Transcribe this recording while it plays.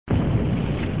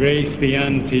Grace be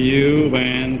unto you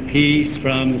and peace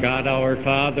from God our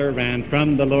Father and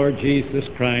from the Lord Jesus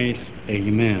Christ.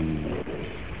 Amen.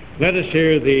 Let us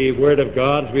hear the Word of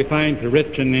God as we find it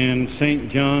written in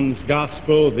St. John's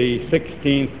Gospel, the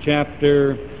 16th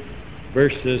chapter,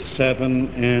 verses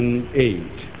 7 and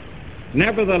 8.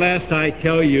 Nevertheless, I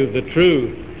tell you the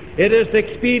truth. It is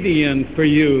expedient for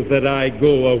you that I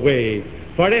go away.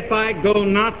 For if I go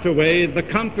not away, the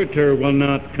Comforter will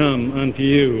not come unto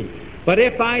you. But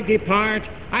if I depart,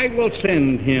 I will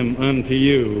send him unto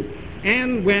you.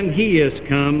 And when he is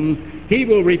come, he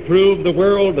will reprove the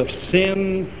world of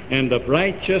sin and of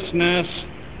righteousness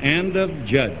and of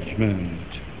judgment.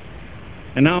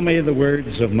 And now may the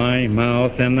words of my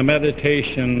mouth and the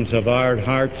meditations of our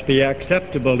hearts be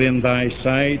acceptable in thy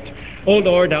sight, O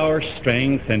Lord, our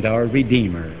strength and our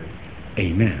Redeemer.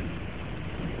 Amen.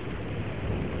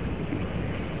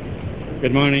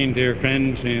 Good morning, dear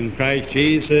friends in Christ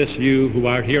Jesus, you who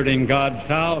are here in God's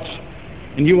house,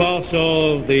 and you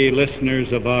also, the listeners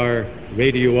of our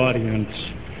radio audience.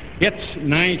 It's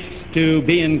nice to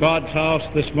be in God's house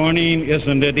this morning,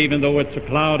 isn't it, even though it's a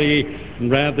cloudy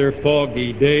and rather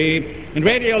foggy day. And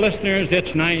radio listeners,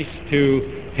 it's nice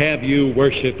to have you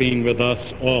worshiping with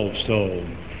us also.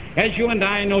 As you and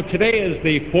I know, today is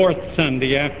the fourth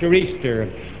Sunday after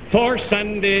Easter. 4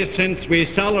 Sundays since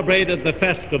we celebrated the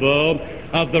festival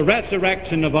of the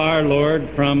resurrection of our Lord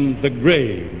from the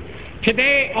grave.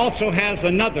 Today also has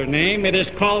another name. It is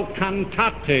called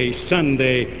Cantate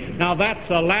Sunday. Now that's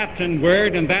a Latin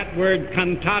word, and that word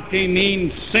cantate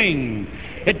means sing.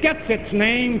 It gets its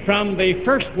name from the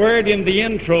first word in the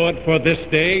introit for this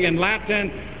day in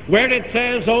Latin, where it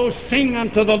says, "O sing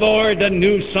unto the Lord a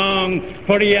new song,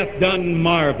 for he hath done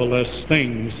marvelous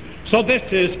things." So this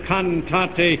is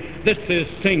Cantate, this is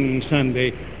Sing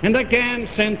Sunday. And again,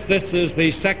 since this is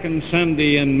the second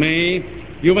Sunday in May,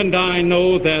 you and I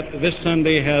know that this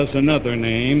Sunday has another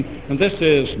name, and this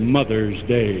is Mother's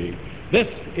Day. This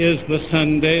is the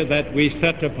Sunday that we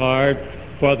set apart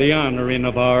for the honoring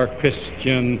of our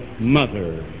Christian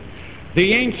mother.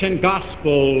 The ancient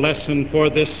gospel lesson for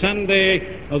this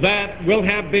Sunday that will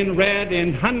have been read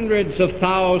in hundreds of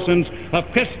thousands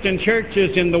of Christian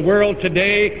churches in the world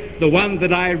today, the one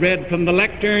that I read from the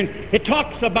lectern, it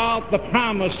talks about the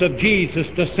promise of Jesus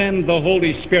to send the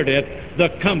Holy Spirit, the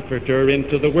Comforter,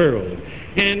 into the world.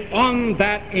 And on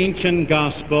that ancient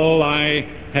gospel I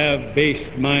have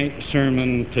based my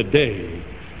sermon today.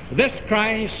 This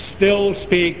Christ still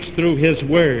speaks through his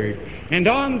word. And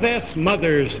on this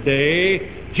Mother's Day,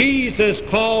 Jesus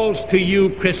calls to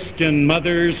you Christian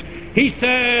mothers. He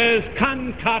says,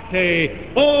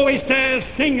 Cantate. Oh, he says,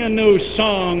 sing a new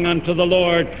song unto the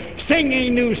Lord. Sing a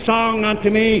new song unto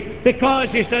me, because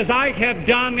he says, I have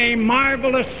done a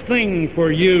marvelous thing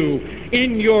for you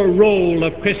in your role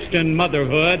of Christian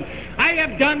motherhood. I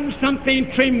have done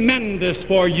something tremendous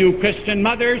for you, Christian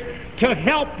mothers, to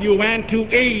help you and to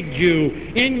aid you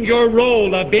in your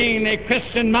role of being a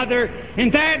Christian mother,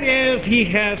 and that is, he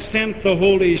has sent the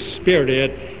Holy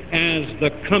Spirit as the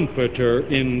Comforter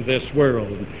in this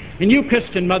world. And you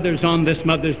Christian mothers, on this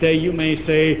Mother's Day, you may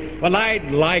say, well,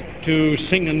 I'd like to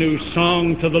sing a new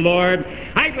song to the Lord.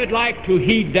 I would like to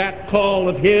heed that call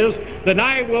of his, that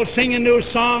I will sing a new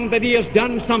song, that he has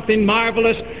done something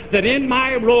marvelous, that in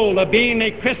my role of being a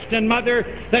Christian mother,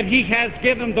 that he has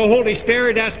given the Holy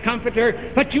Spirit as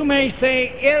Comforter. But you may say,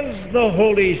 is the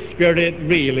Holy Spirit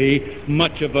really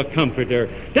much of a comforter?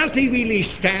 Does he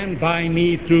really stand by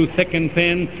me through thick and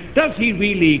thin? Does he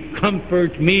really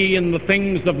comfort me in the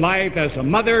things of life as a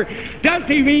mother? Does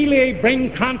he really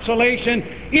bring consolation?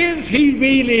 Is he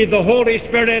really the Holy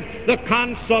Spirit, the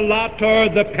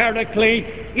Consolator, the Paraclete?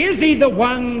 Is he the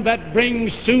one that brings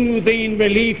soothing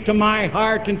relief to my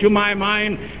heart and to my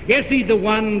mind? Is he the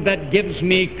one that gives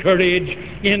me courage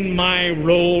in my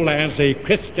role as a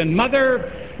Christian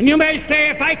mother? And you may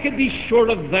say, if I could be sure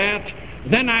of that,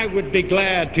 then I would be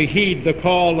glad to heed the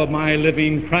call of my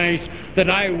living Christ, that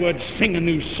I would sing a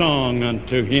new song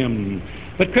unto him.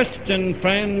 But Christian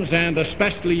friends, and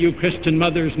especially you Christian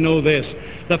mothers, know this.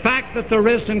 The fact that the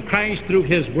risen Christ through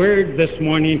his word this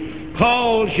morning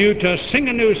calls you to sing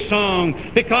a new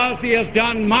song because he has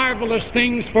done marvelous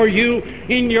things for you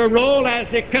in your role as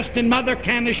a Christian mother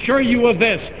can assure you of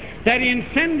this, that in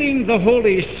sending the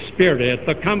Holy Spirit,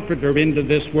 the Comforter, into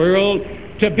this world,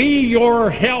 to be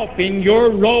your help in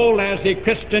your role as a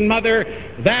Christian mother,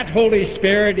 that Holy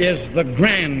Spirit is the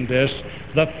grandest,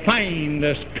 the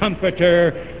finest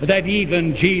Comforter that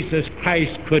even Jesus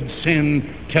Christ could send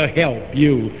to help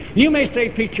you. You may say,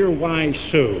 preacher, why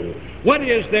so? What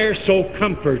is there so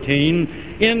comforting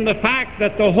in the fact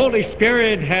that the Holy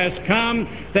Spirit has come,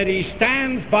 that He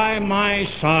stands by my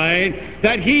side,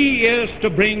 that He is to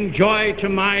bring joy to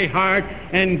my heart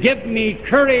and give me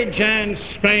courage and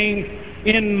strength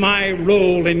in my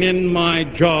role and in my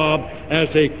job as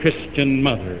a Christian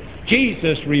mother?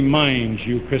 Jesus reminds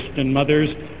you, Christian mothers,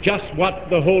 just what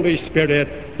the Holy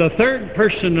Spirit, the third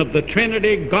person of the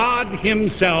Trinity, God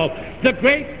Himself, the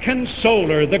great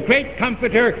consoler, the great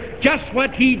comforter, just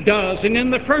what He does. And in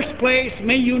the first place,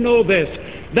 may you know this,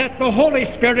 that the Holy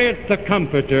Spirit, the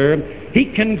comforter,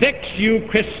 He convicts you,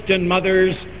 Christian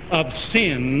mothers, of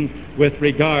sin with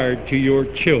regard to your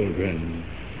children.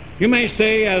 You may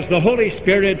say, as the Holy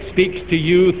Spirit speaks to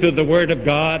you through the Word of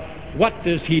God, what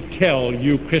does He tell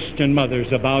you, Christian mothers,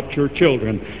 about your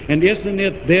children? And isn't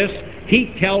it this?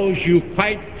 He tells you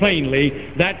quite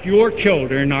plainly that your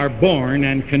children are born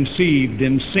and conceived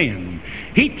in sin.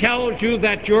 He tells you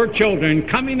that your children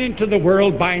coming into the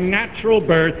world by natural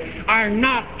birth are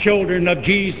not children of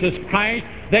Jesus Christ.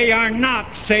 They are not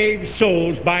saved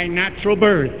souls by natural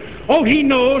birth. Oh, He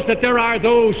knows that there are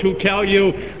those who tell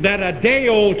you that a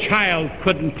day-old child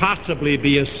couldn't possibly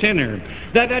be a sinner,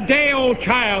 that a day-old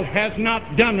child has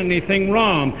not done anything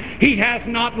wrong. He has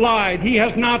not lied. He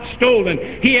has not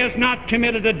stolen. He has not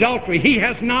committed adultery. He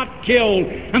has not killed.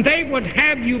 And they would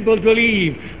have you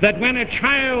believe that when a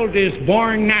child is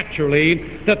born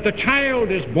naturally, that the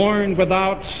child is born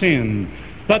without sin.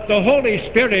 But the Holy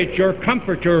Spirit, your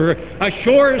comforter,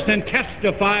 assures and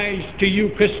testifies to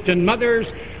you, Christian mothers,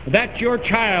 that your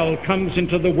child comes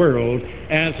into the world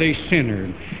as a sinner.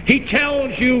 He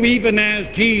tells you, even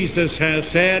as Jesus has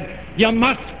said, you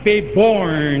must be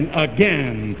born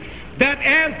again. That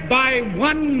as by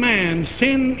one man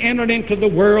sin entered into the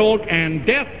world, and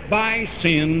death by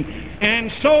sin,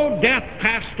 and so death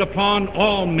passed upon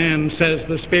all men, says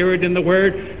the Spirit in the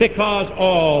Word, because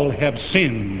all have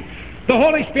sinned. The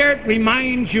Holy Spirit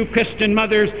reminds you, Christian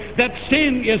mothers, that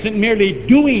sin isn't merely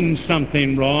doing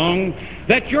something wrong,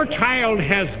 that your child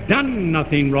has done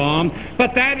nothing wrong, but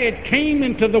that it came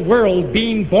into the world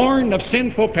being born of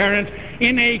sinful parents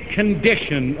in a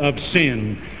condition of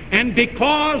sin. And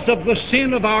because of the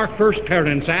sin of our first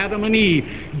parents, Adam and Eve,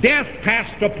 death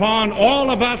passed upon all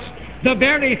of us. The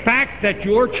very fact that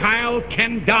your child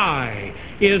can die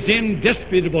is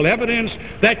indisputable evidence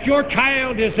that your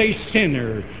child is a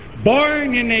sinner,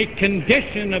 born in a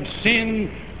condition of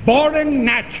sin, born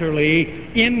naturally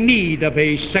in need of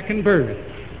a second birth.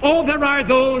 Oh, there are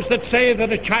those that say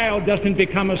that a child doesn't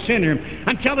become a sinner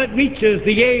until it reaches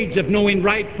the age of knowing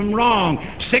right from wrong,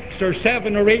 6 or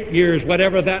 7 or 8 years,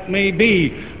 whatever that may be.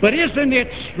 But isn't it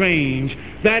strange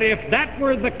that if that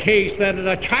were the case, that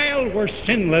a child were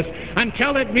sinless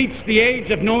until it reached the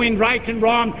age of knowing right and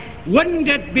wrong, wouldn't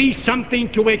it be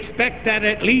something to expect that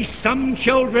at least some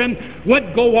children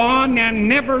would go on and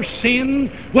never sin,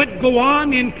 would go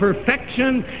on in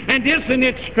perfection? And isn't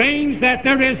it strange that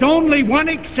there is only one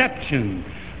exception,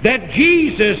 that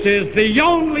Jesus is the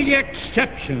only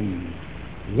exception?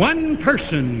 One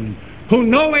person who,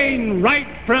 knowing right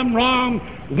from wrong,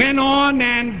 went on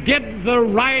and did the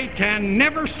right and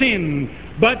never sinned.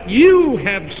 But you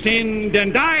have sinned,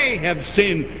 and I have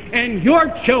sinned, and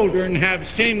your children have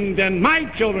sinned, and my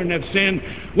children have sinned,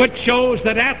 which shows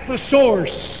that at the source,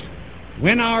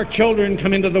 when our children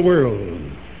come into the world,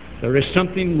 there is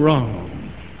something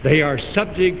wrong. They are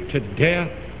subject to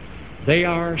death. They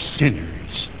are sinners.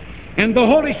 And the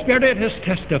Holy Spirit has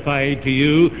testified to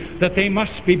you that they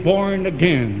must be born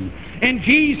again. And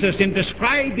Jesus, in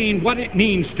describing what it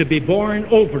means to be born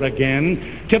over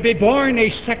again, to be born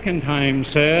a second time,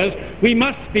 says, we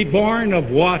must be born of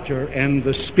water and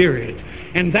the Spirit.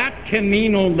 And that can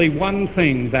mean only one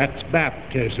thing, that's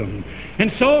baptism.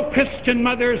 And so, Christian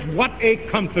mothers, what a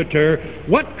comforter,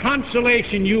 what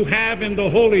consolation you have in the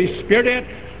Holy Spirit,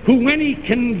 who, when He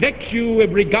convicts you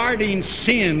regarding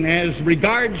sin as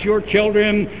regards your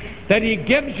children, that He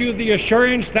gives you the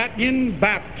assurance that in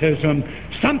baptism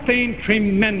something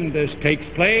tremendous takes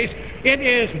place. It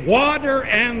is water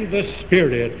and the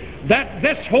Spirit. That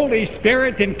this Holy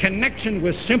Spirit, in connection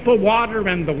with simple water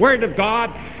and the Word of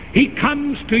God, He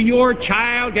comes to your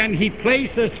child and He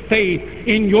places faith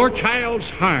in your child's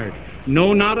heart.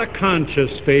 No, not a conscious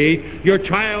faith. Your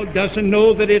child doesn't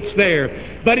know that it's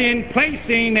there. But in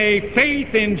placing a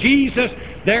faith in Jesus,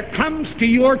 there comes to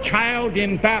your child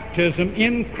in baptism,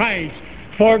 in Christ,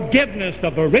 forgiveness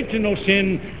of original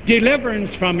sin,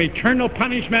 deliverance from eternal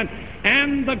punishment,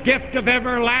 and the gift of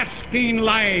everlasting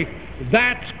life.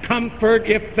 That's comfort,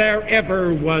 if there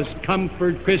ever was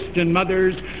comfort, Christian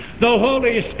mothers. The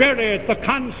Holy Spirit, the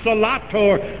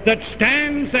Consolator that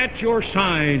stands at your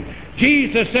side.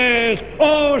 Jesus says,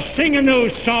 oh, sing a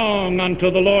new song unto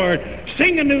the Lord.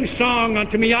 Sing a new song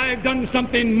unto me. I have done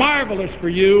something marvelous for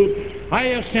you. I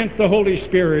have sent the Holy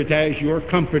Spirit as your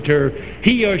comforter.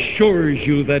 He assures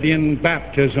you that in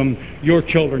baptism your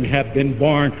children have been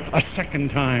born a second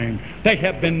time. They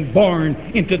have been born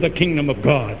into the kingdom of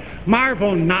God.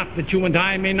 Marvel not that you and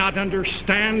I may not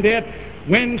understand it.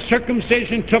 When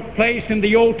circumcision took place in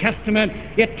the Old Testament,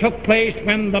 it took place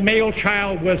when the male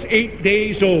child was 8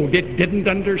 days old. It didn't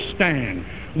understand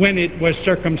when it was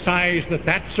circumcised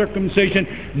that circumcision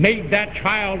made that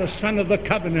child a son of the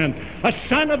covenant, a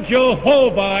son of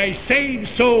Jehovah, a saved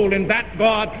soul in that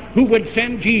God who would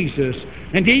send Jesus.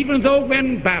 And even though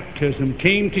when baptism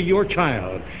came to your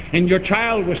child, and your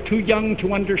child was too young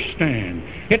to understand,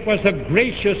 it was a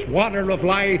gracious water of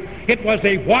life, it was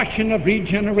a washing of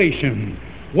regeneration.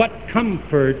 What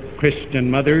comfort, Christian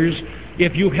mothers,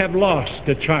 if you have lost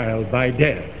a child by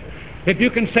death. If you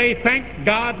can say, thank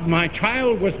God my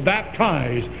child was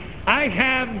baptized, I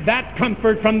have that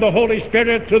comfort from the Holy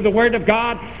Spirit through the Word of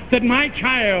God that my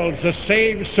child's a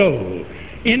saved soul.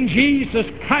 In Jesus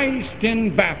Christ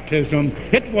in baptism,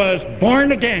 it was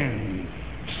born again,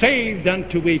 saved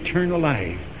unto eternal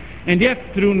life. And if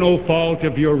through no fault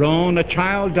of your own a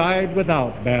child died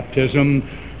without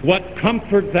baptism, what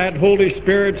comfort that Holy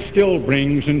Spirit still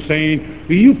brings in saying,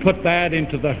 you put that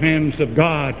into the hands of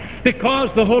God. Because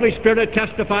the Holy Spirit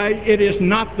testifies, it is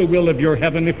not the will of your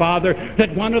Heavenly Father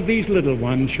that one of these little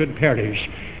ones should perish.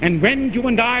 And when you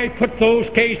and I put those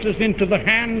cases into the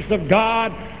hands of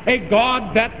God, a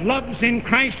God that loves in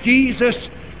Christ Jesus,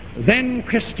 then,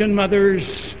 Christian mothers,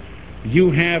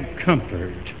 you have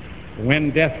comfort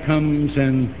when death comes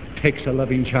and takes a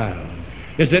loving child.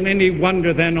 Is it any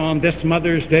wonder then on this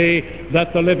Mother's Day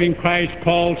that the living Christ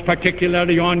calls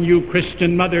particularly on you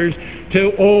Christian mothers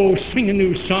to, sing a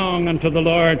new song unto the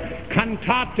Lord.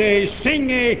 Cantate, sing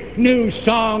a new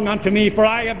song unto me, for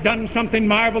I have done something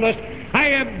marvelous. I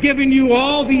have given you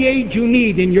all the aid you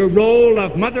need in your role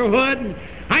of motherhood.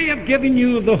 I have given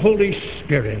you the Holy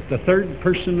Spirit, the third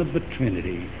person of the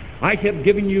Trinity. I have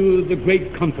given you the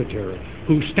great Comforter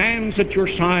who stands at your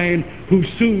side, who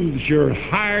soothes your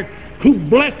heart, who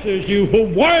blesses you,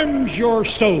 who warms your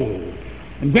soul.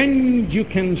 And when you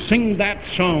can sing that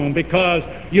song, because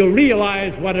you'll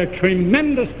realize what a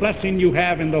tremendous blessing you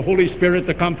have in the Holy Spirit,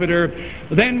 the Comforter,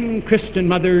 then, Christian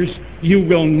mothers, you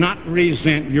will not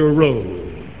resent your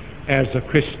role as a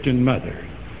Christian mother.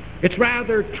 It's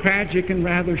rather tragic and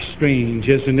rather strange,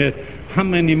 isn't it, how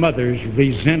many mothers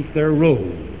resent their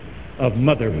role of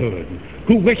motherhood,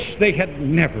 who wish they had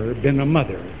never been a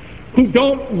mother, who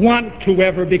don't want to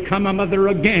ever become a mother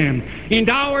again. In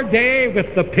our day, with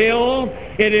the pill,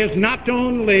 it is not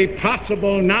only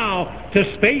possible now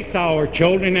to space our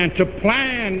children and to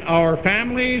plan our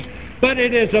families, but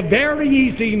it is a very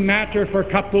easy matter for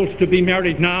couples to be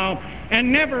married now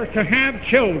and never to have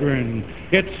children.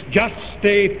 It's just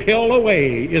a pill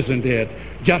away, isn't it?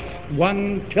 Just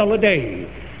one pill a day.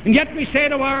 And yet we say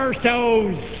to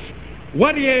ourselves,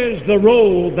 what is the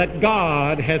role that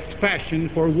God has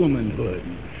fashioned for womanhood?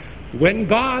 When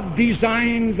God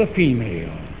designed the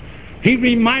female, He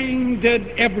reminded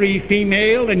every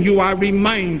female, and you are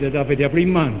reminded of it every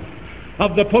month,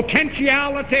 of the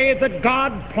potentiality that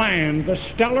God planned, the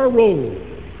stellar role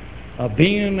of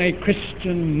being a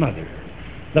Christian mother,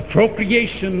 the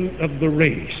procreation of the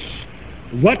race.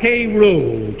 What a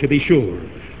role, to be sure.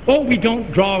 We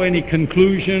don't draw any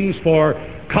conclusions for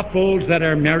couples that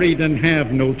are married and have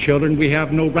no children. We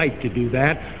have no right to do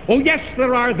that. Yes,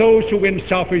 there are those who in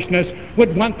selfishness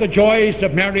would want the joys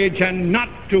of marriage and not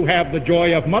to have the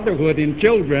joy of motherhood in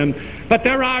children. But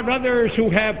there are others who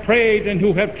have prayed and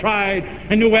who have tried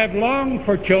and who have longed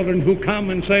for children, who come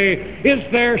and say, is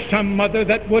there some mother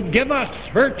that would give us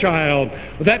her child,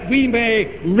 that we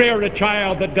may rear a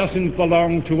child that doesn't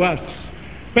belong to us?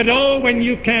 But when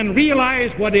you can realize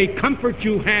what a comfort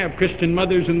you have, Christian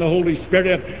mothers, in the Holy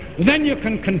Spirit, then you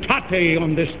can cantate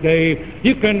on this day.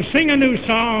 You can sing a new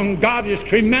song. God is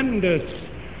tremendous.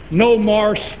 No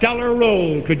more stellar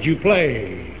role could you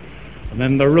play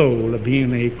than the role of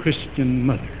being a Christian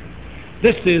mother.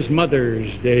 This is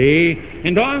Mother's Day,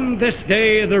 and on this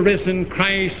day the risen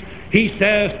Christ, He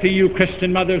says to you,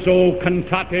 Christian mothers,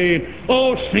 cantate,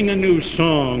 sing a new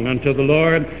song unto the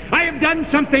Lord. I have done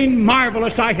something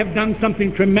marvelous. I have done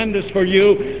something tremendous for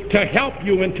you to help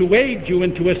you and to aid you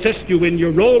and to assist you in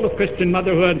your role of Christian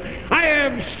motherhood. I have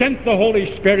have sent the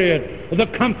Holy Spirit, the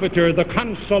Comforter, the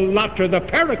Consolator, the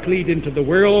Paraclete into the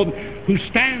world, who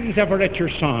stands ever at your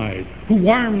side, who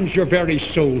warms your very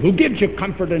soul, who gives you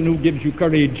comfort and who gives you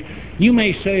courage. You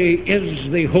may say,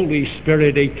 is the Holy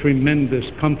Spirit a tremendous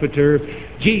comforter?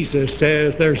 Jesus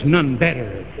says there's none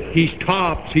better. He's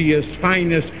tops, he is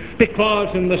finest,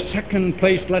 because in the second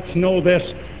place, let's know this,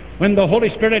 when the Holy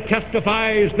Spirit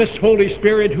testifies, this Holy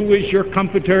Spirit who is your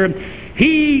comforter,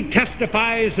 he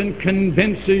testifies and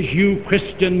convinces you,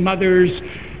 Christian mothers,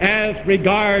 as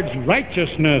regards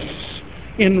righteousness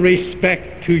in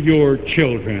respect to your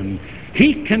children.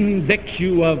 He convicts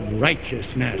you of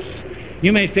righteousness.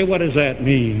 You may say, what does that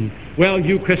mean? Well,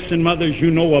 you Christian mothers,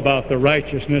 you know about the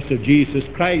righteousness of Jesus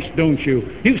Christ, don't you?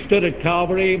 You stood at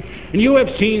Calvary, and you have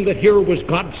seen that here was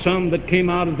God's Son that came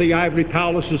out of the ivory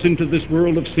palaces into this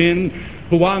world of sin,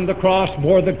 who on the cross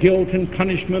bore the guilt and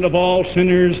punishment of all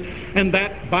sinners, and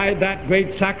that by that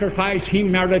great sacrifice he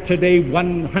merited a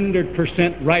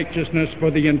 100% righteousness for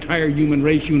the entire human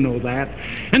race. You know that.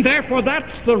 And therefore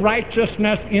that's the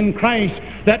righteousness in Christ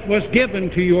that was given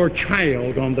to your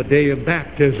child on the day of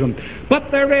baptism.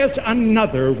 But there is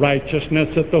another righteousness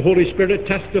that the Holy Spirit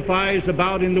testifies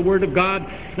about in the Word of God,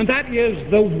 and that is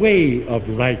the way of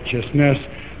righteousness.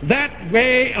 That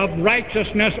way of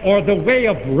righteousness, or the way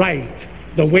of right,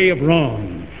 the way of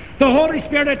wrong. The Holy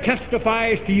Spirit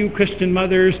testifies to you, Christian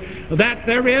mothers, that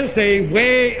there is a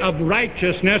way of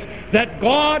righteousness that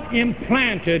God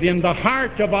implanted in the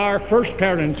heart of our first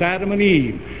parents, Adam and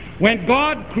Eve. When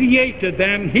God created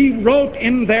them, he wrote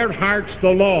in their hearts the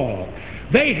law.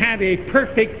 They had a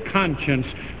perfect conscience.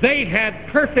 They had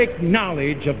perfect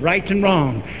knowledge of right and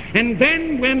wrong. And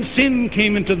then when sin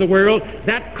came into the world,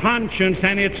 that conscience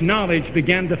and its knowledge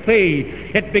began to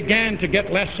fade. It began to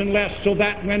get less and less, so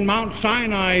that when Mount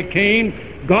Sinai came,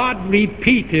 God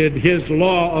repeated his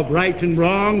law of right and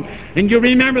wrong. And you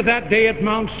remember that day at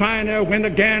Mount Sinai when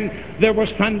again there was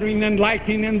thundering and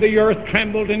lightning and the earth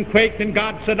trembled and quaked, and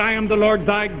God said, I am the Lord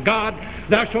thy God.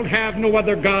 Thou shalt have no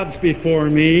other gods before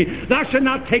me. Thou shalt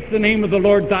not take the name of the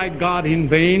Lord thy God in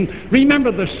vain.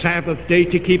 Remember the Sabbath day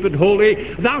to keep it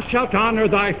holy. Thou shalt honor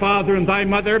thy father and thy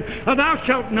mother. Thou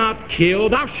shalt not kill.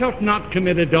 Thou shalt not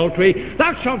commit adultery.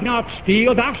 Thou shalt not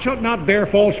steal. Thou shalt not bear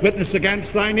false witness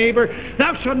against thy neighbor.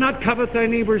 Thou shalt not covet thy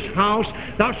neighbor's house.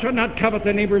 Thou shalt not covet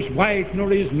thy neighbor's wife, nor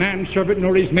his manservant,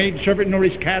 nor his maidservant, nor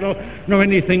his cattle, nor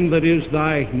anything that is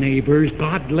thy neighbor's.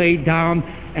 God laid down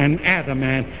an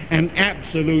adamant, an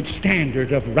absolute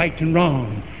standard of right and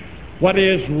wrong. What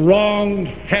is wrong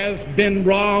has been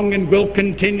wrong and will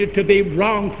continue to be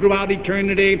wrong throughout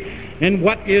eternity. And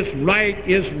what is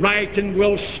right and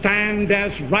will stand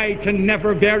as right and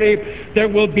never vary. There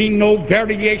will be no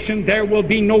variation. There will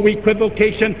be no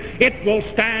equivocation. It will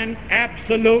stand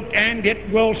absolute, and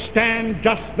it will stand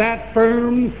just that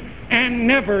firm and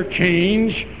never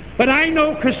change. But I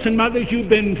know, Christian mothers, you've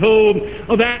been told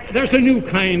that there's a new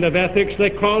kind of ethics. They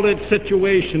call it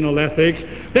situational ethics.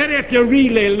 That if you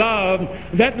really love,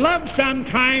 that love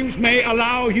sometimes may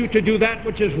allow you to do that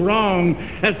which is wrong,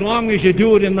 as long as you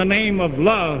do it in the name of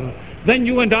love. Then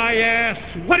you and I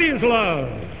ask, what is love?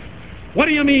 What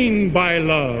do you mean by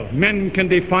love? Men can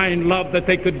define love that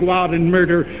they could go out and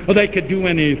murder, or they could do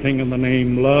anything in the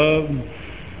name love.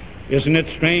 Isn't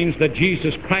it strange that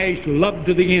Jesus Christ loved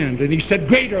to the end? And he said,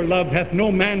 greater love hath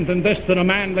no man than this, that a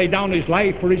man lay down his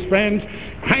life for his friends.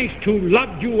 Christ, who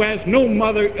loved you as no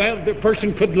other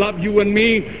person could love you and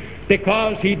me,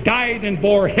 because he died and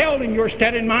bore hell in your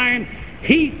stead and mine.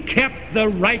 He kept the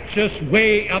righteous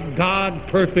way of God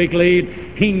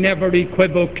perfectly. He never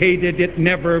equivocated. It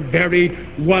never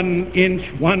varied 1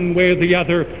 inch one way or the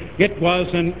other. It was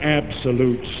an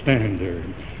absolute standard.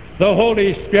 The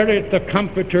Holy Spirit, the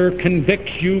Comforter, convicts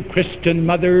you, Christian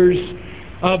mothers,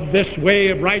 of this way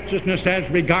of righteousness as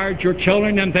regards your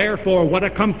children, and therefore, what a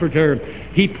comforter.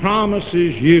 He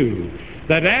promises you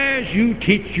that as you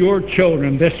teach your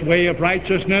children this way of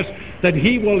righteousness, that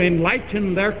he will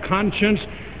enlighten their conscience,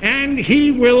 and he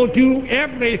will do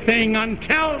everything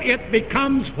until it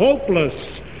becomes hopeless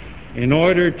in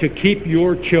order to keep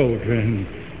your children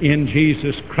in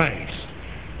Jesus Christ.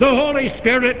 The Holy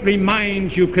Spirit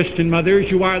reminds you, Christian mothers,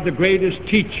 you are the greatest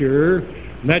teacher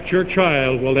that your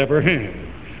child will ever have.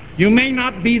 You may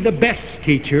not be the best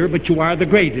teacher, but you are the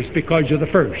greatest because you're the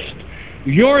first.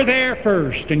 You're there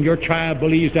first, and your child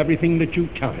believes everything that you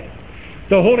tell it.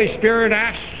 The Holy Spirit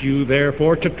asks you,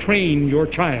 therefore, to train your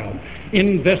child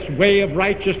in this way of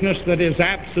righteousness that is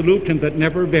absolute and that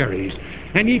never varies.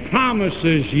 And he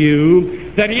promises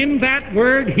you that in that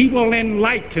word he will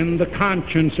enlighten the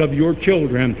conscience of your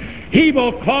children. He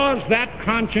will cause that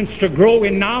conscience to grow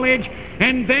in knowledge,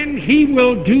 and then he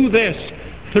will do this,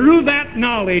 through that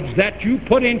knowledge that you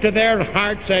put into their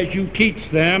hearts as you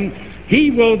teach them,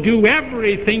 He will do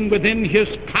everything within His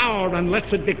power,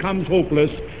 unless it becomes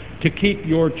hopeless, to keep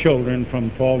your children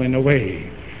from falling away.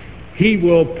 He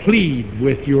will plead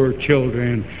with your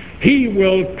children. He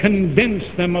will convince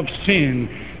them of sin.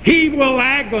 He will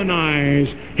agonize.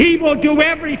 He will do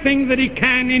everything that He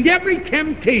can. In every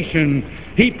temptation,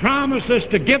 He promises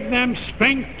to give them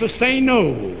strength to say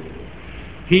no.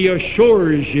 He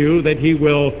assures you that He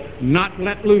will not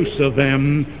let loose of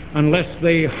them unless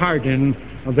they harden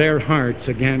their hearts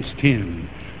against Him.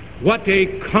 What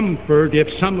a comfort if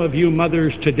some of you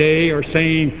mothers today are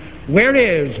saying, "Where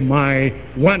is my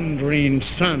wandering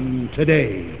son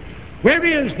today? Where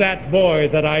is that boy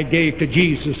that I gave to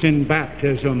Jesus in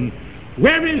baptism?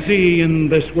 Where is he in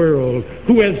this world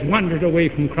who has wandered away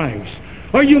from Christ?"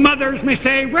 Or you mothers may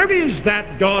say, "Where is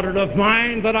that daughter of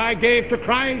mine that I gave to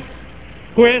Christ,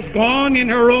 who has gone in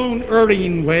her own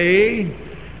erring way,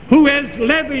 who is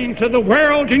living to the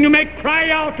world?" And you may cry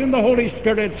out, and the Holy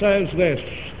Spirit says this,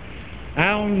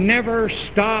 "I'll never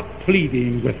stop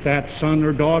pleading with that son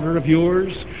or daughter of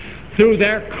yours. Through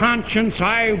their conscience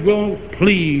I will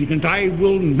plead, and I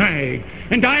will nag,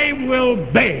 and I will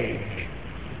beg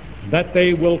that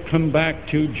they will come back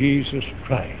to Jesus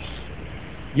Christ."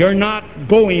 You're not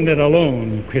going it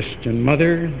alone, Christian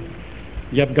mother.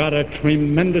 You've got a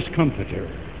tremendous comforter,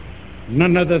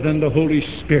 none other than the Holy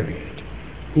Spirit,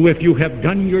 who, if you have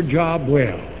done your job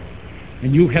well,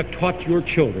 and you have taught your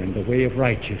children the way of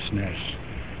righteousness,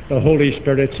 the Holy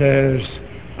Spirit says,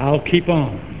 "I'll keep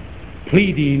on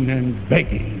pleading and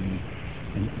begging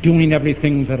and doing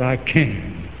everything that I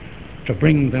can to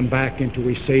bring them back into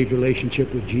a saved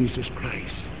relationship with Jesus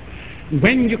Christ."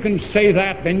 When you can say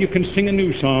that, then you can sing a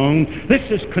new song. This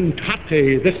is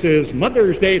Cantate. This is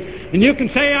Mother's Day. And you can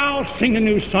say, "I'll sing a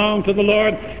new song to the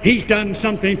Lord. He's done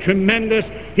something tremendous.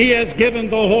 He has given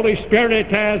the Holy Spirit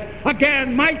as,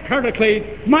 again, my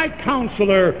Paraclete, my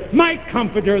Counselor, my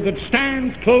Comforter that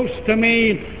stands close to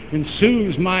me and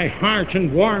soothes my heart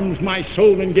and warms my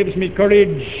soul and gives me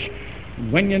courage."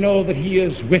 When you know that He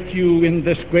is with you in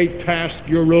this great task,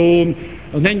 your role,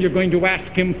 and then you're going to ask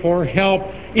Him for help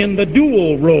in the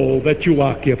dual role that you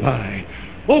occupy.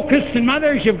 Oh, Christian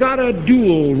mothers, you've got a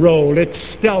dual role. It's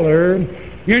stellar.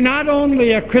 You're not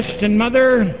only a Christian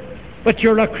mother, but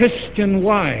you're a Christian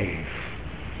wife.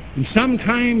 And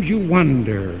sometimes you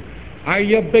wonder, are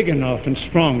you big enough and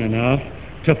strong enough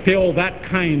to fill that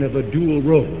kind of a dual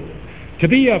role? To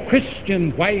be a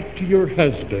Christian wife to your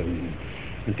husband,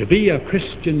 and to be a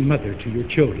Christian mother to your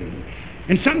children.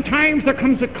 And sometimes there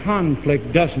comes a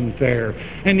conflict, doesn't there?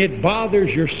 And it bothers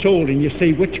your soul, and you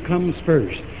say, which comes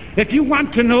first? If you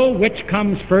want to know which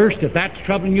comes first, if that's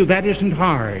troubling you, that isn't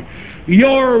hard.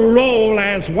 Your role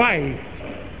as wife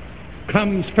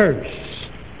comes first.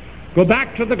 Go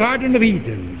back to the Garden of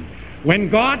Eden. When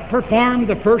God performed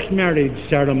the first marriage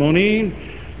ceremony,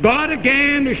 God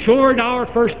again assured our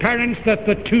first parents that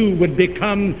the two would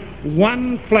become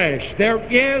one flesh. There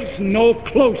is no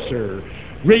closer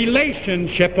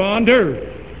relationship on earth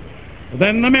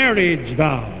than the marriage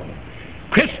vow.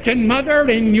 Christian mother,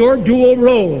 in your dual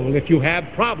role, if you have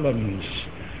problems,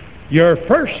 your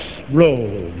first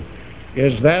role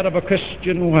is that of a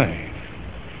Christian wife.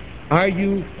 Are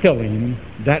you filling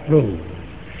that role?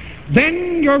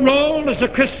 Then your role as a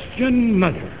Christian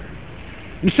mother.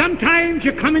 And sometimes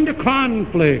you come into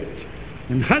conflict,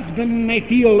 and husband may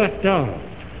feel left out.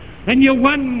 And you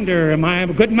wonder, am I a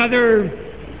good mother?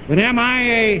 But am I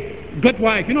a good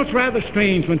wife? You know, it's rather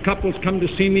strange when couples come to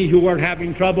see me who are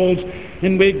having troubles,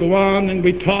 and we go on and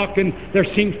we talk, and there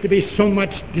seems to be so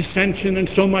much dissension and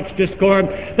so much discord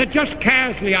that just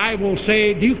casually I will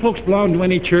say, "Do you folks belong to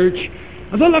any church?"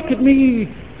 And they'll look at me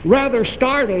rather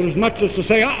startled, as much as to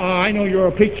say, "I know you're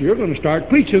a preacher. You're going to start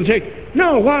preaching." And say,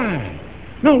 "No, why?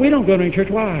 No, we don't go to any church.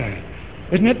 Why?"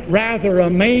 Isn't it rather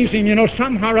amazing? You know,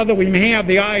 somehow or other we may have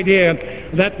the idea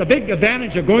that the big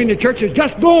advantage of going to church is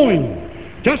just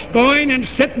going and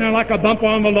sitting there like a bump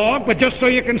on the log, but just so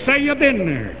you can say you've been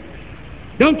there.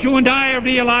 Don't you and I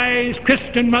realize,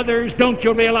 Christian mothers, don't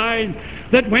you realize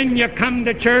that when you come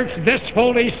to church, this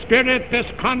Holy Spirit, this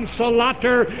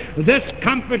Consolator, this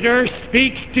Comforter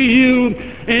speaks to you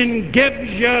and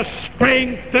gives you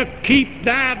strength to keep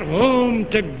that home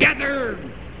together?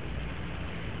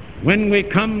 When we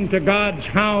come to God's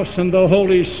house and the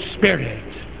Holy Spirit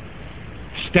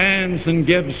stands and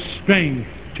gives strength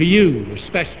to you,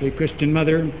 especially Christian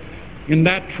mother, in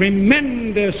that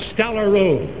tremendous stellar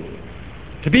role,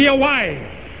 to be a wife,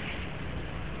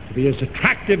 to be as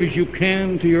attractive as you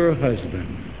can to your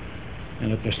husband,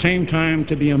 and at the same time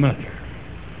to be a mother.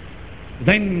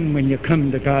 Then when you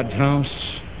come to God's house,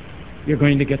 you're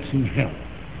going to get some help.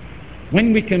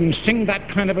 When we can sing that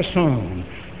kind of a song,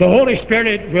 the Holy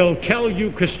Spirit will tell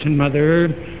you, Christian mother,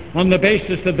 on the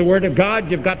basis of the Word of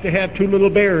God, you've got to have 2 little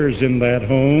bears in that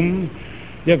home.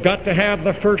 You've got to have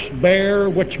the first bear,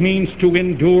 which means to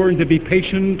endure and to be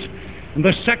patient. And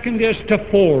the second is to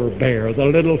forbear, the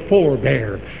little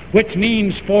forbear, which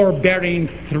means forbearing,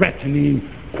 threatening,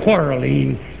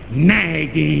 quarreling,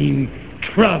 nagging,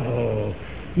 trouble,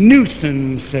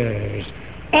 nuisances,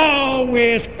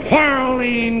 always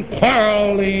quarreling,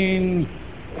 quarreling,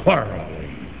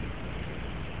 quarreling.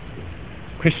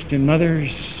 Christian mothers,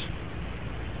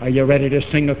 are you ready to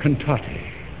sing a cantate?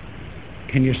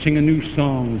 Can you sing a new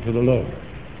song to the Lord?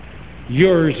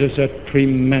 Yours is a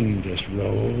tremendous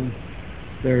role.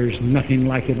 There's nothing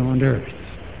like it on earth,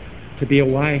 to be a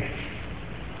wife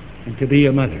and to be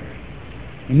a mother.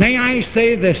 And may I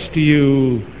say this to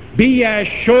you, be as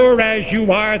sure as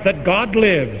you are that God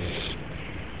lives,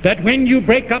 that when you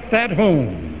break up that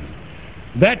home,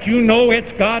 that you know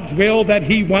it's God's will that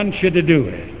He wants you to do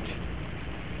it.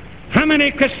 How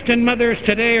many Christian mothers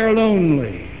today are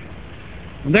lonely?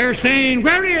 They're saying,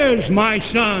 where is my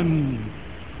son?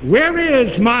 Where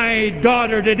is my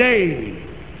daughter today?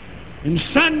 And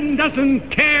son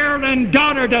doesn't care and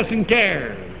daughter doesn't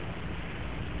care.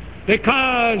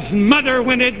 Because mother,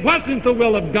 when it wasn't the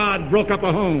will of God, broke up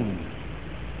a home.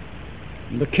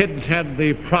 And the kids had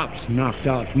the props knocked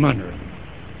out from under them.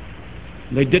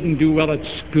 They didn't do well at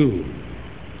school.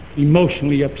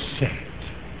 Emotionally upset.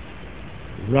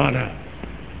 Wrought up.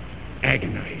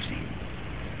 Agonizing.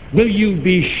 Will you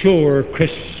be sure,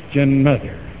 Christian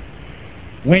mother,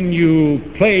 when you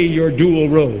play your dual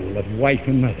role of wife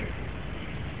and mother,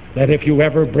 that if you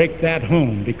ever break that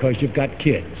home because you've got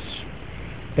kids,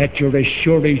 that you're as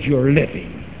sure as you're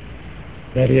living,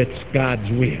 that it's God's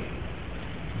will?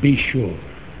 Be sure.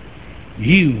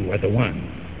 You are the one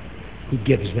who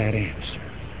gives that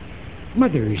answer.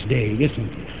 Mother's Day,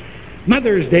 isn't it?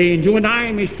 Mother's Day, and you and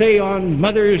I may say on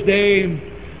Mother's Day,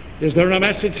 is there a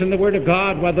message in the Word of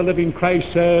God where the living Christ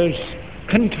says,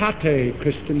 cantate,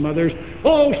 Christian mothers,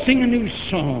 oh, sing a new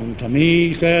song to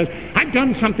me. He says, I've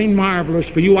done something marvelous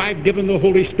for you. I've given the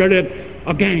Holy Spirit,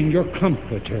 again, your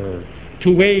comforter,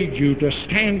 to aid you, to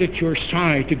stand at your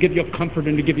side, to give you comfort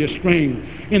and to give you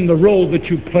strength in the role that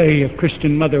you play of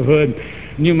Christian motherhood.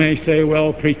 And you may say,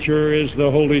 well, preacher, is the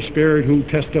Holy Spirit who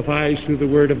testifies through the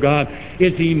Word of God,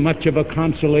 is He much of a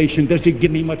consolation? Does He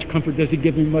give me much comfort? Does He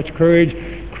give me much courage?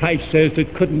 Christ says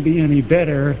it couldn't be any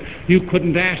better. You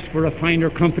couldn't ask for a finer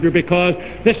comforter, because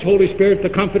this Holy Spirit, the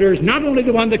Comforter, is not only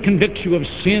the one that convicts you of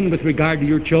sin with regard to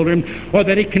your children, or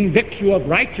that He convicts you of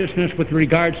righteousness with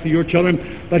regards to your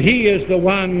children, but He is the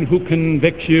one who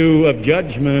convicts you of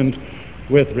judgment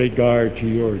with regard to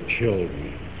your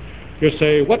children. You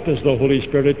say, what does the Holy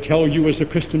Spirit tell you as a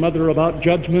Christian mother about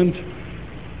judgment?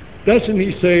 Doesn't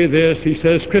He say this? He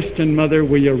says, Christian mother,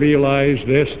 will you realize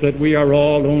this, that we are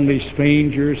all only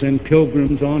strangers and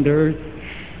pilgrims on earth?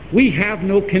 We have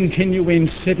no continuing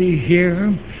city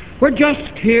here. We're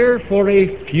just here for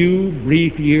a few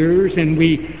brief years, and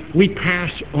we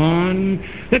pass on.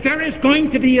 That there is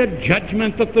going to be a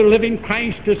judgment, that the living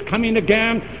Christ is coming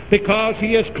again because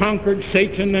He has conquered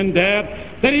Satan and death.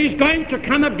 That He's going to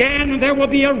come again, and there will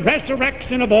be a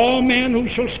resurrection of all men who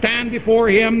shall stand before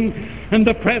Him, and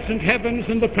the present heavens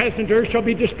and the present earth shall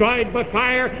be destroyed by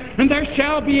fire, and there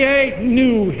shall be a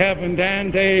new heaven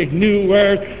and a new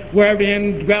earth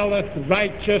wherein dwelleth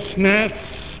righteousness.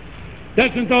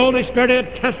 Doesn't the Holy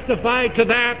Spirit testify to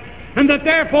that? And that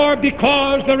therefore,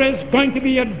 because there is going to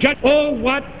be a judgment, oh,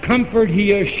 what comfort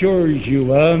He assures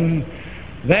you of,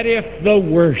 that if the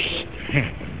worst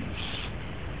happens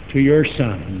to your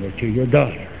son or to your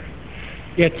daughter,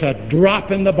 it's a drop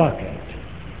in the bucket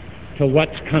to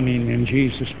what's coming in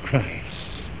Jesus Christ.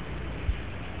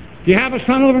 Do you have a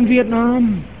son over in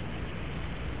Vietnam?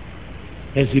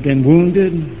 Has he been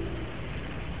wounded?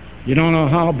 You don't know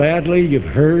how badly. You've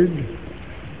heard.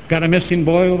 Got a missing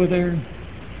boy over there?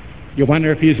 You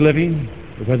wonder if he's living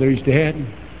or whether he's dead?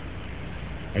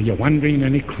 Are you wondering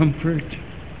any comfort?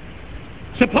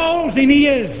 Supposing he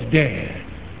is dead,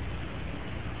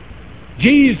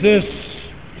 Jesus,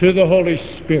 through the Holy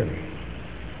Spirit,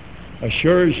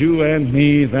 assures you and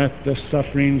me that the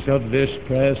sufferings of this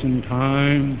present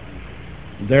time,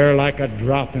 they're like a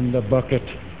drop in the bucket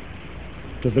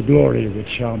to the glory which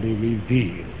shall be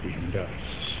revealed in us.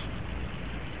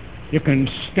 You can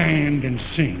stand and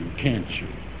sing, can't you?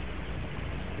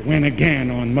 When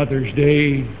again on Mother's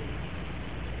Day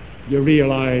you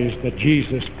realize that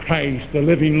Jesus Christ, the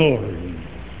living Lord,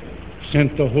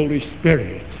 sent the Holy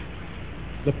Spirit,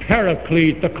 the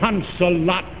Paraclete, the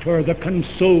Consolator, the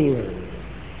Consoler,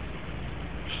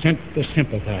 sent the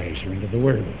sympathizer into the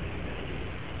world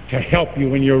to help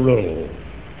you in your role.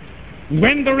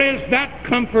 When there is that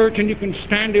comfort and you can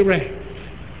stand erect,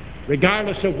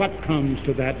 regardless of what comes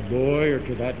to that boy or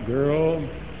to that girl,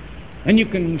 and you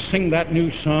can sing that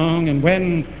new song, and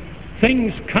when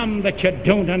things come that you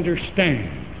don't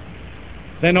understand,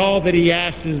 then all that he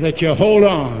asks is that you hold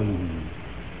on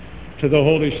to the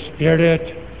Holy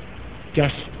Spirit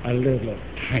just a little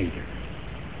tighter.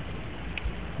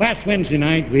 Last Wednesday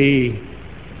night we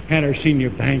had our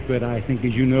senior banquet, I think,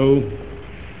 as you know,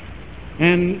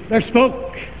 and there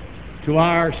spoke to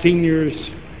our seniors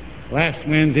last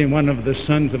Wednesday one of the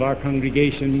sons of our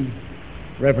congregation,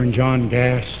 Reverend John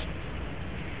Gass.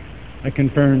 I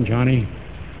confirmed Johnny.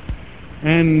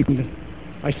 And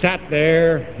I sat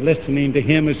there listening to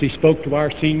him as he spoke to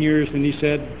our seniors, and he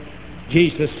said,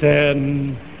 Jesus said,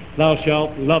 thou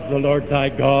shalt love the Lord thy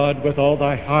God with all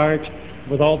thy heart,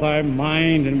 with all thy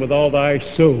mind, and with all thy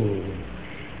soul.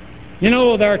 You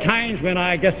know, there are times when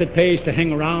I guess it pays to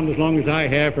hang around as long as I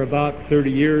have for about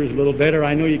 30 years, a little better.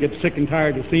 I know you get sick and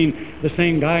tired of seeing the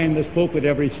same guy in this pulpit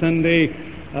every Sunday,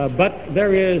 but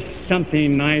there is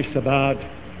something nice about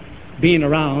being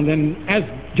around. And as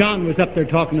John was up there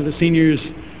talking to the seniors,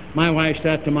 my wife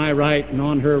sat to my right, and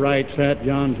on her right sat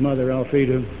John's mother,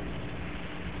 Elfrida.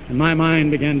 And my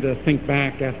mind began to think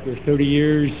back after 30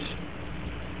 years,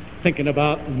 thinking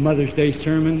about Mother's Day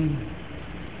sermon.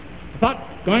 I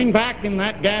thought, going back in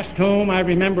that Gast home, I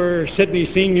remember Sidney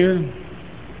Sr.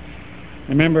 I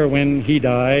remember when he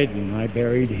died and I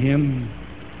buried him.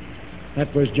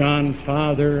 That was John's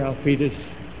father, Elfrida's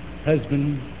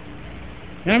husband.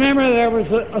 And I remember there was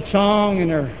a song in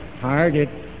her heart.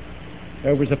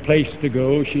 There was a place to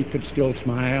go. She could still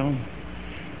smile.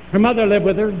 Her mother lived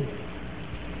with her,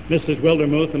 Mrs.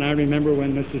 Wildermuth, and I remember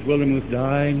when Mrs. Wildermuth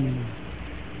died.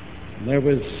 There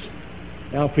was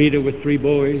Elfrida with 3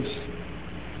 boys.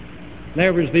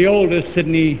 There was the oldest,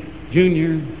 Sidney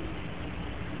Jr.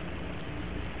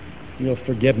 You'll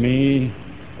forgive me,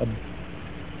 a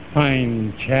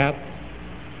fine chap,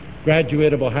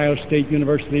 graduate of Ohio State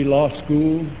University Law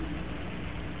School,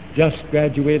 just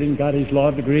graduated and got his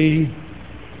law degree.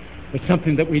 But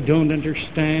something that we don't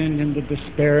understand in the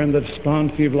despair and the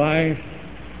despondency of life,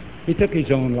 he took his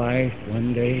own life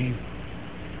one day.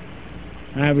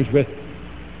 I was with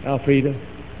Elfrida.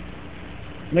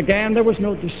 And again, there was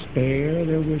no despair.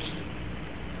 There was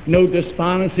no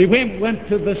despondency. We went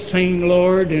to the same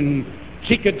Lord, and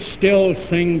she could still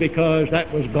sing because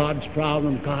that was God's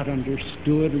problem. God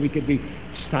understood, and we could be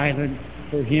silent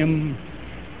for Him.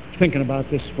 Thinking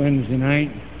about this Wednesday night.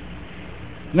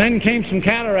 And then came some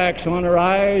cataracts on her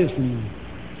eyes, and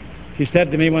she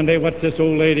said to me one day, what's this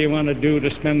old lady want to do to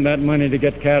spend that money to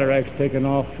get cataracts taken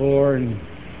off for? And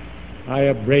I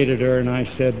upbraided her, and I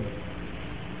said,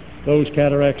 those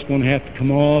cataracts won't have to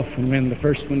come off. And when the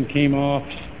first one came off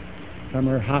from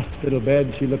her hospital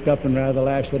bed, she looked up and rather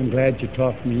laughed. She said, I'm glad you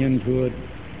talked me into it.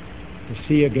 To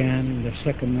see again, the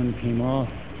second one came off.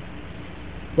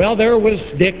 Well, there was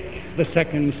Dick, the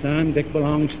second son. Dick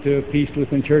belongs to Peace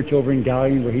Lutheran Church over in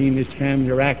Galion, where he and his family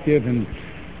are active. And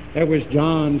there was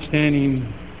John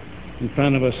standing in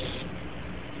front of us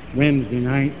Wednesday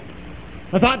night.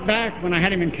 I thought back when I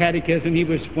had him in catechism, he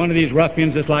was one of these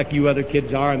ruffians just like you other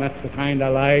kids are, and that's the kind I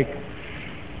like.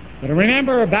 But I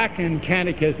remember back in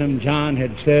catechism, John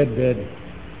had said that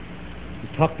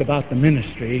he talked about the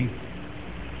ministry.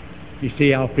 You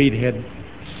see, Alfred had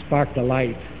sparked a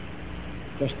light,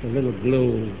 just a little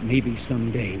glow, maybe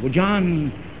someday. Well,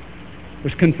 John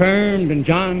was confirmed, and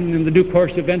John, in the due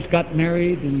course of events, got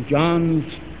married, and John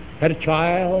had a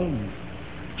child.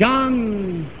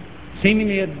 John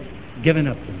seemingly had given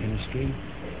up the ministry.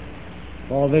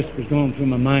 All this was going through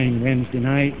my mind Wednesday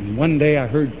night, and one day I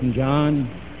heard from John.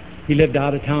 He lived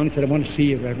out of town. He said, I want to see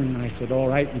you, Reverend. And I said, all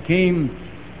right. We came.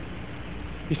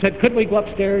 He said, could we go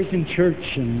upstairs in church,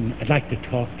 and I'd like to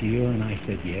talk to you? And I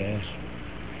said, yes.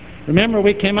 Remember,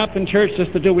 we came up in church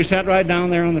just the two. We sat right down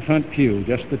there on the front pew,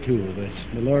 just the two of us.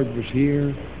 The Lord was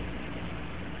here.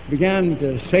 Began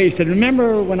to say, he said,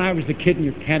 remember when I was a kid in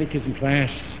your catechism class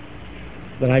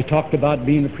that I talked about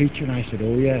being a preacher? And I said,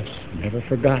 oh yes, never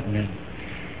forgotten it.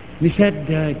 And he said,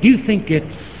 do you think it's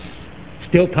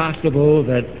still possible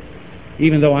that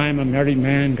even though I'm a married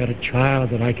man, got a child,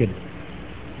 that I could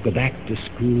go back to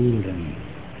school and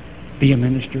be a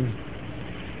minister?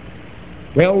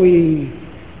 Well, we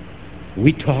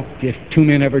talked, if two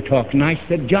men ever talked, and I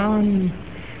said, John,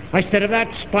 I said, if that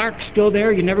spark's still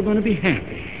there, you're never going to be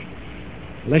happy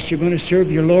unless you're going to serve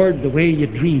your Lord the way you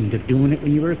dreamed of doing it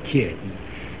when you were a kid.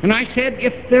 And I said,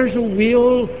 if there's a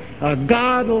will,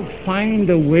 God will find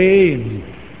a way.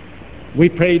 And We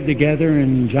prayed together,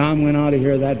 and John went out of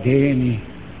here that day, and he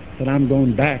said, I'm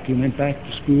going back. He went back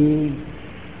to school,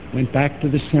 went back to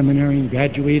the seminary, and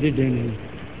graduated, and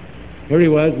here he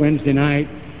was Wednesday night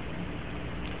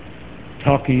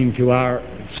talking to our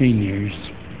seniors.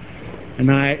 And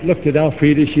I looked at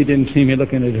Elfrida. She didn't see me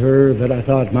looking at her, but I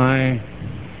thought,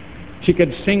 she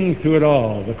could sing through it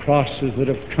all, the crosses that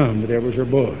have come. But there was her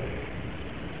boy,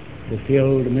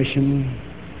 fulfilled a mission.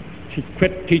 She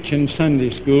quit teaching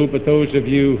Sunday school, but those of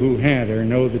you who had her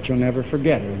know that you'll never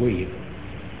forget her, will you?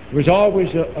 There was always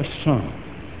a song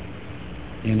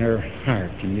in her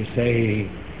heart. And you say,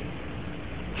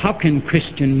 how can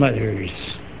Christian mothers,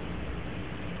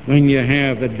 when you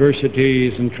have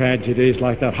adversities and tragedies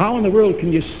like that, how in the world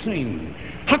can you sing?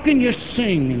 How can you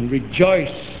sing and rejoice?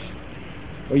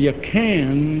 Well, you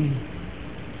can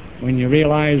when you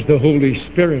realize the Holy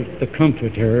Spirit, the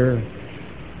Comforter,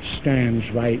 stands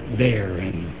right there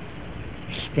in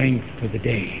strength for the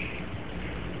day.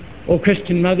 Oh,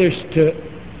 Christian mothers,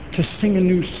 to sing a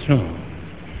new song.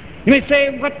 You may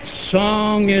say, what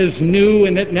song is new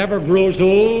and it never grows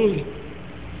old?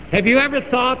 Have you ever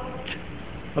thought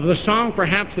of the song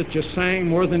perhaps that you sang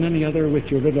more than any other with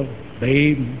your little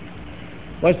babe?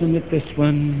 Wasn't it this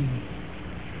one?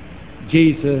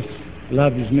 Jesus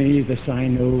loves me, this I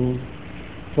know,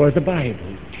 for the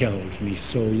Bible tells me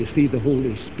so. You see, the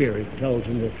Holy Spirit tells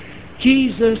me that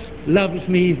Jesus loves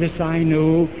me, this I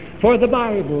know, for the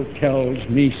Bible tells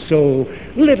me so.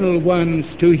 Little ones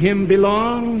to Him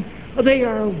belong. They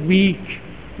are weak,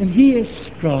 and He is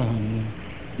strong.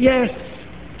 Yes,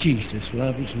 Jesus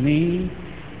loves me.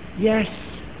 Yes,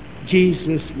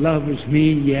 Jesus loves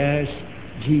me. Yes,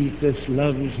 Jesus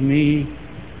loves me.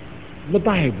 The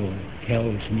Bible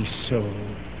tells me so.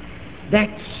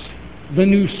 That's the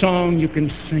new song you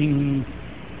can sing,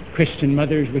 Christian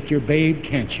mothers, with your babe,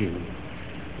 can't you?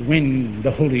 When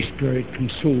the Holy Spirit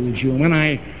consoles you. When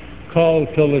I called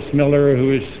Phyllis Miller,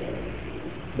 who is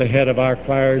the head of our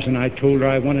choirs, and I told her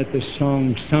I wanted this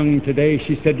song sung today,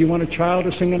 she said, do you want a child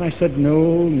to sing it? And I said,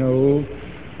 no.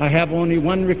 I have only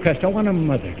one request. I want a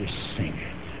mother to sing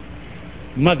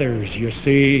it. Mothers, you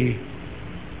see,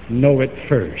 know it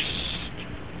first.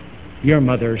 Your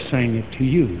mother sang it to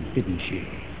you, didn't she?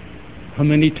 How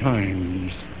many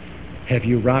times have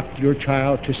you rocked your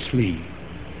child to sleep?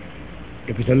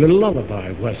 It was a little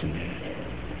lullaby, wasn't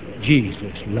it?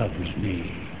 Jesus loves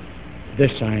me.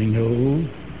 This I know,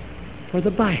 for the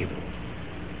Bible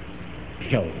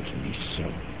tells me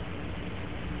so.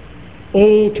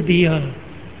 Oh, to be a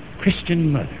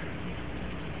Christian mother,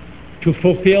 to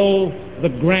fulfill the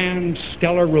grand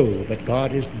stellar role that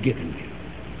God has given you.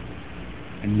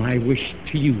 And my wish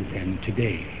to you then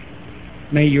today,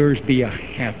 may yours be a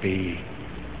happy,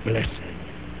 blessed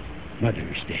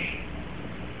Mother's Day.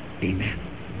 Amen.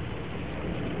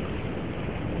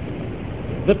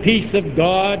 The peace of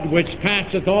God, which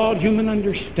passeth all human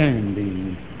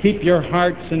understanding, keep your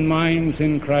hearts and minds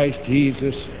in Christ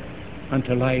Jesus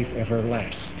unto life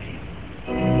everlasting.